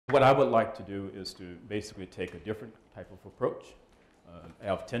What I would like to do is to basically take a different type of approach. I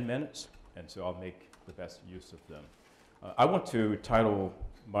have 10 minutes, and so I'll make the best use of them. I want to title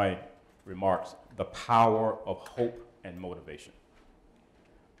my remarks, "The Power of Hope and Motivation."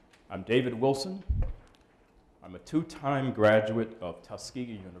 I'm David Wilson. I'm a two-time graduate of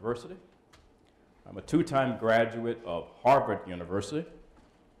Tuskegee University. I'm a two-time graduate of Harvard University.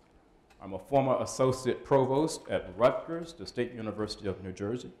 I'm a former associate provost at Rutgers, the State University of New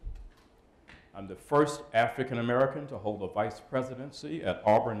Jersey. I'm the first African American to hold a vice presidency at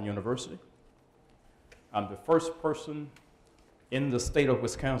Auburn University. I'm the first person in the state of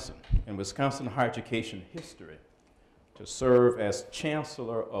Wisconsin, in Wisconsin higher education history, to serve as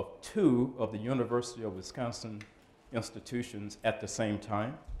chancellor of two of the University of Wisconsin institutions at the same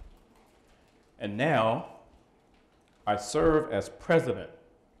time. And now, I serve as president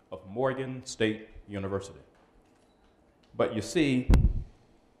of Morgan State University. But you see,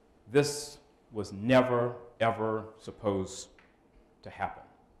 this was never, ever supposed to happen.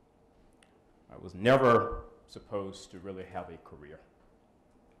 I was never supposed to really have a career.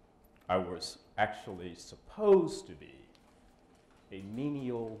 I was actually supposed to be a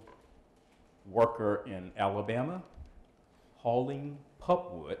menial worker in Alabama, hauling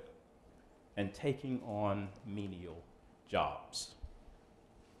pulpwood and taking on menial jobs.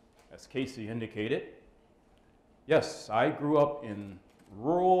 As Casey indicated, yes, I grew up in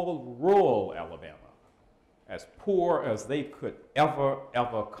rural Alabama, as poor as they could ever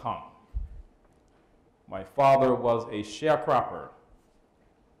come. My father was a sharecropper.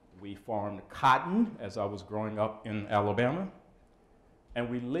 We farmed cotton as I was growing up in Alabama, and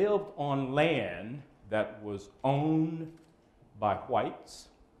we lived on land that was owned by whites.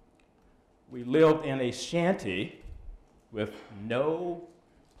 We lived in a shanty with no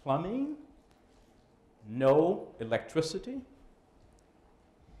plumbing, no electricity,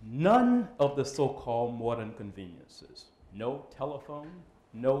 none of the so-called modern conveniences, no telephone,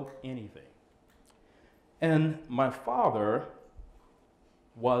 no anything. And my father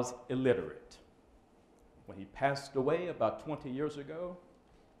was illiterate. When he passed away about 20 years ago,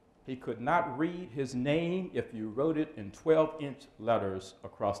 he could not read his name if you wrote it in 12-inch letters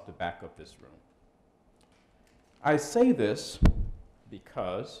across the back of this room. I say this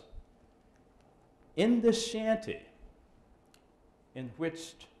because in this shanty in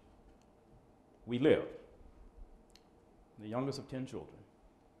which we live, the youngest of 10 children,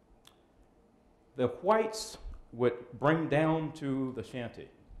 the whites would bring down to the shanty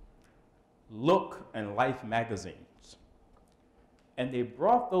Look and Life magazines. And they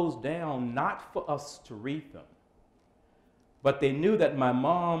brought those down not for us to read them, but they knew that my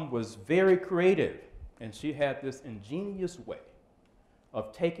mom was very creative, and she had this ingenious way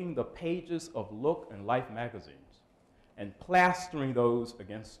of taking the pages of Look and Life magazines and plastering those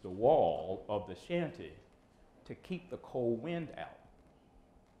against the wall of the shanty to keep the cold wind out.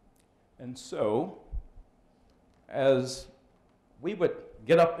 And so, as we would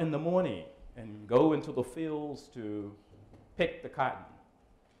get up in the morning and go into the fields to pick the cotton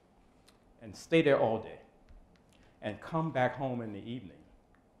and stay there all day and come back home in the evening,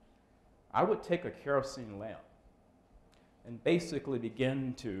 I would take a kerosene lamp and basically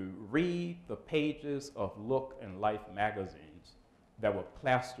begin to read the pages of Look and Life magazines that were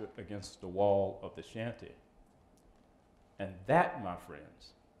plastered against the wall of the shanty. And that, my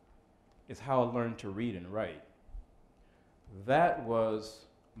friends, is how I learned to read and write. That was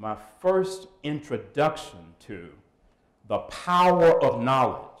my first introduction to the power of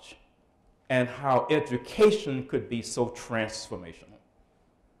knowledge and how education could be so transformational.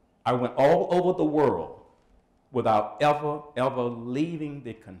 I went all over the world without ever leaving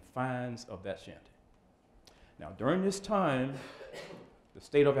the confines of that shanty. Now, during this time, the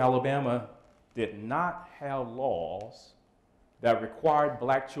state of Alabama did not have laws that required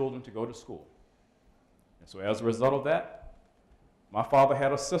black children to go to school. And so as a result of that, my father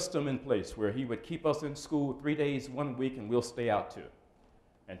had a system in place where he would keep us in school 3 days 1 week and we'll stay out 2,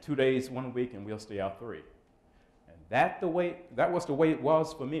 and 2 days 1 week and we'll stay out 3. And that was the way it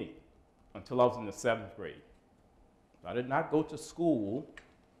was for me until I was in the 7th grade. I did not go to school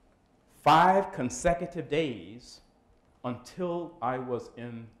 5 consecutive days until I was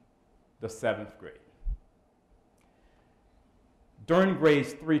in the 7th grade. During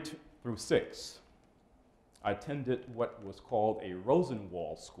grades 3 through 6, I attended what was called a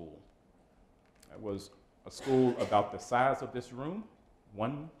Rosenwald school. It was a school about the size of this room,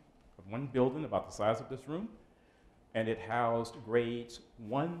 one building about the size of this room, and it housed grades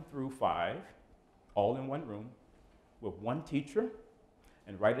 1 through 5, all in one room, with one teacher,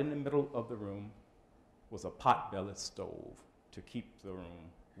 and right in the middle of the room was a pot-bellied stove to keep the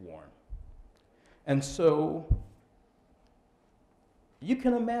room worn. And so you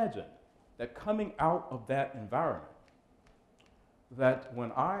can imagine that coming out of that environment, that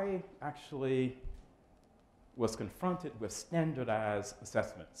when I actually was confronted with standardized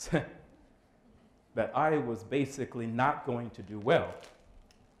assessments, that I was basically not going to do well,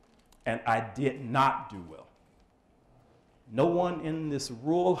 and I did not do well. No one in this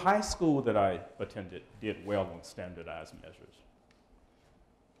rural high school that I attended did well on standardized measures.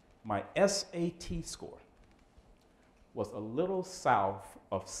 My SAT score was a little south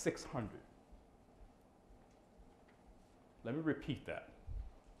of 600. Let me repeat that.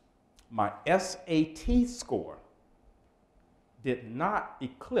 My SAT score did not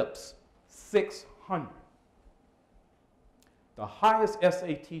eclipse 600. The highest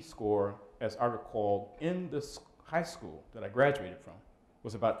SAT score, as I recall, in this high school that I graduated from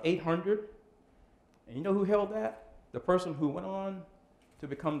was about 800. And you know who held that? The person who went on to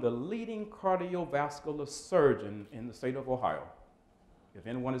become the leading cardiovascular surgeon in the state of Ohio. If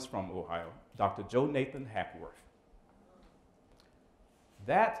anyone is from Ohio, Dr. Joe Nathan Hackworth.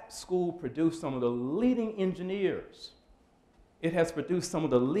 That school produced some of the leading engineers. It has produced some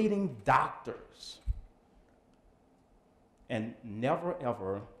of the leading doctors. And never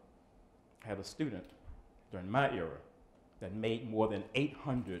ever had a student during my era that made more than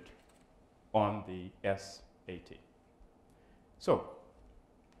 800 on the SAT. So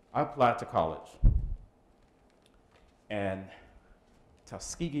I applied to college, and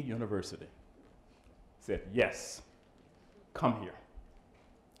Tuskegee University said, yes, come here.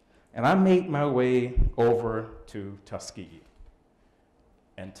 And I made my way over to Tuskegee.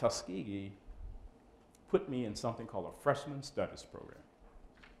 And Tuskegee put me in something called a freshman studies program.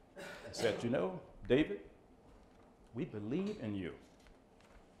 And said, you know, David, we believe in you.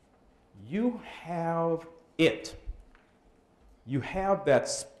 You have it. You have that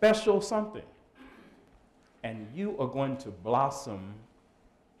special something. And you are going to blossom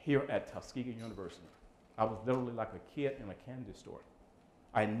here at Tuskegee University. I was literally like a kid in a candy store.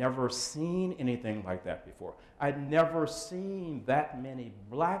 I'd never seen anything like that before. I'd never seen that many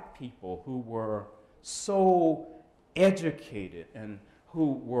black people who were so educated and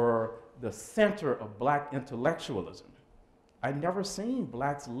who were the center of black intellectualism. I'd never seen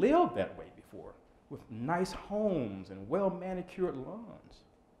blacks live that way before, with nice homes and well-manicured lawns.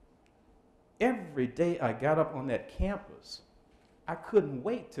 Every day I got up on that campus, I couldn't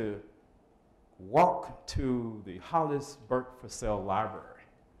wait to walk to the Hollis Burke Purcell Library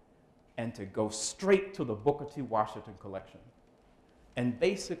and to go straight to the Booker T. Washington collection and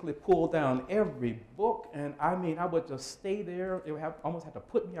basically pull down every book. And I mean, I would just stay there. It would almost have to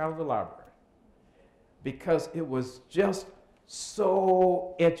put me out of the library because it was just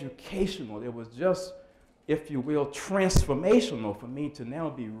so educational. It was just, if you will, transformational for me to now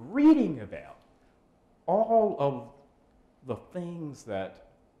be reading about all of the things that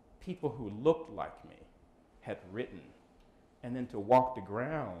people who looked like me had written, and then to walk the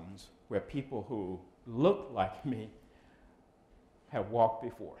grounds where people who looked like me had walked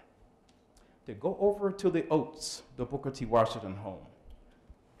before. To go over to the Oats, the Booker T. Washington home,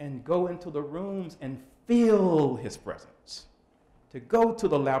 and go into the rooms and feel his presence. To go to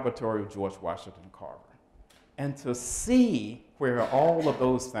the laboratory of George Washington Carver, and to see where all of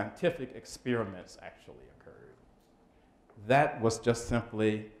those scientific experiments actually occurred. That was just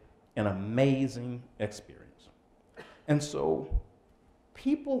simply an amazing experience. And so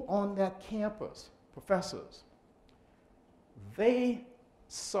people on that campus, professors, they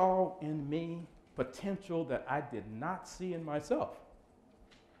saw in me potential that I did not see in myself.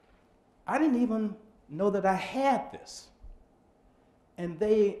 I didn't even know that I had this. And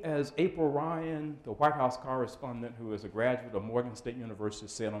they, as April Ryan, the White House correspondent who is a graduate of Morgan State University,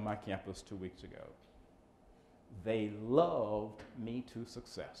 said on my campus 2 weeks ago, they loved me to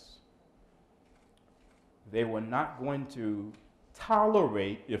success. They were not going to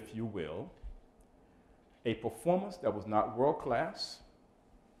tolerate, if you will, a performance that was not world class,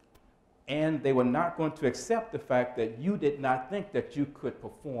 and they were not going to accept the fact that you did not think that you could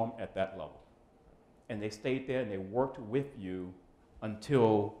perform at that level. And they stayed there and they worked with you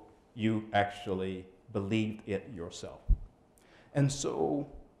until you actually believed it yourself. And so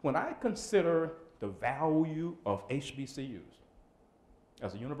when I consider the value of HBCUs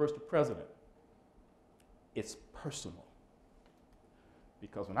as a university president, it's personal.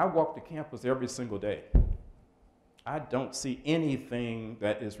 Because when I walk the campus every single day, I don't see anything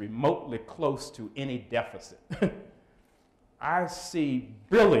that is remotely close to any deficit. I see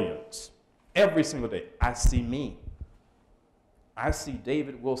brilliance every single day. I see me. I see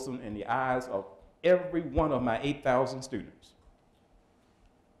David Wilson in the eyes of every one of my 8,000 students.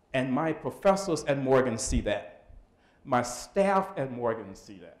 And my professors at Morgan see that. My staff at Morgan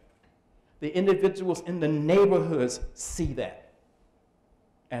see that. The individuals in the neighborhoods see that.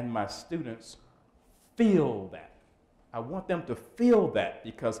 And my students feel that. I want them to feel that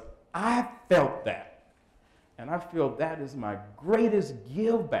because I felt that. And I feel that is my greatest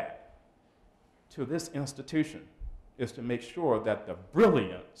give back to this institution, is to make sure that the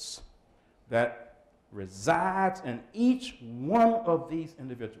brilliance that resides in each one of these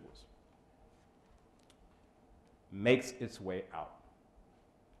individuals makes its way out.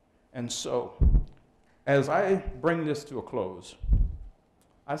 And so, as I bring this to a close,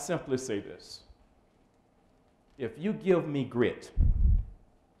 I simply say this. If you give me grit,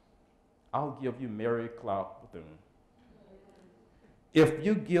 I'll give you Mary Cloud Bethune. If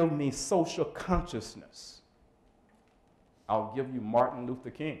you give me social consciousness, I'll give you Martin Luther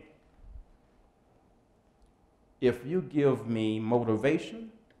King. If you give me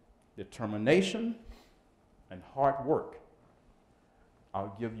motivation, determination, and hard work,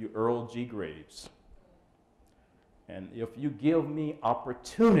 I'll give you Earl G. Graves. And if you give me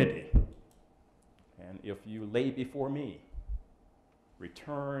opportunity, and if you lay before me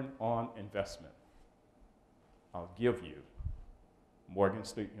return on investment, I'll give you Morgan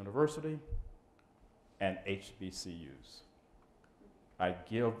State University and HBCUs. I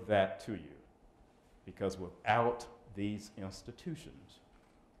give that to you because without these institutions,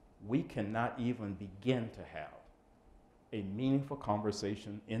 we cannot even begin to have a meaningful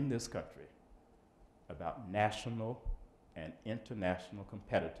conversation in this country about national and international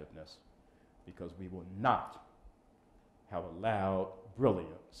competitiveness, because we will not have allowed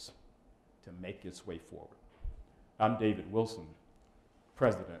brilliance to make its way forward. I'm David Wilson,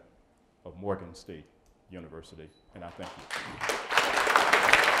 president of Morgan State University, and I thank you.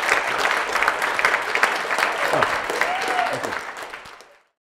 Thank you.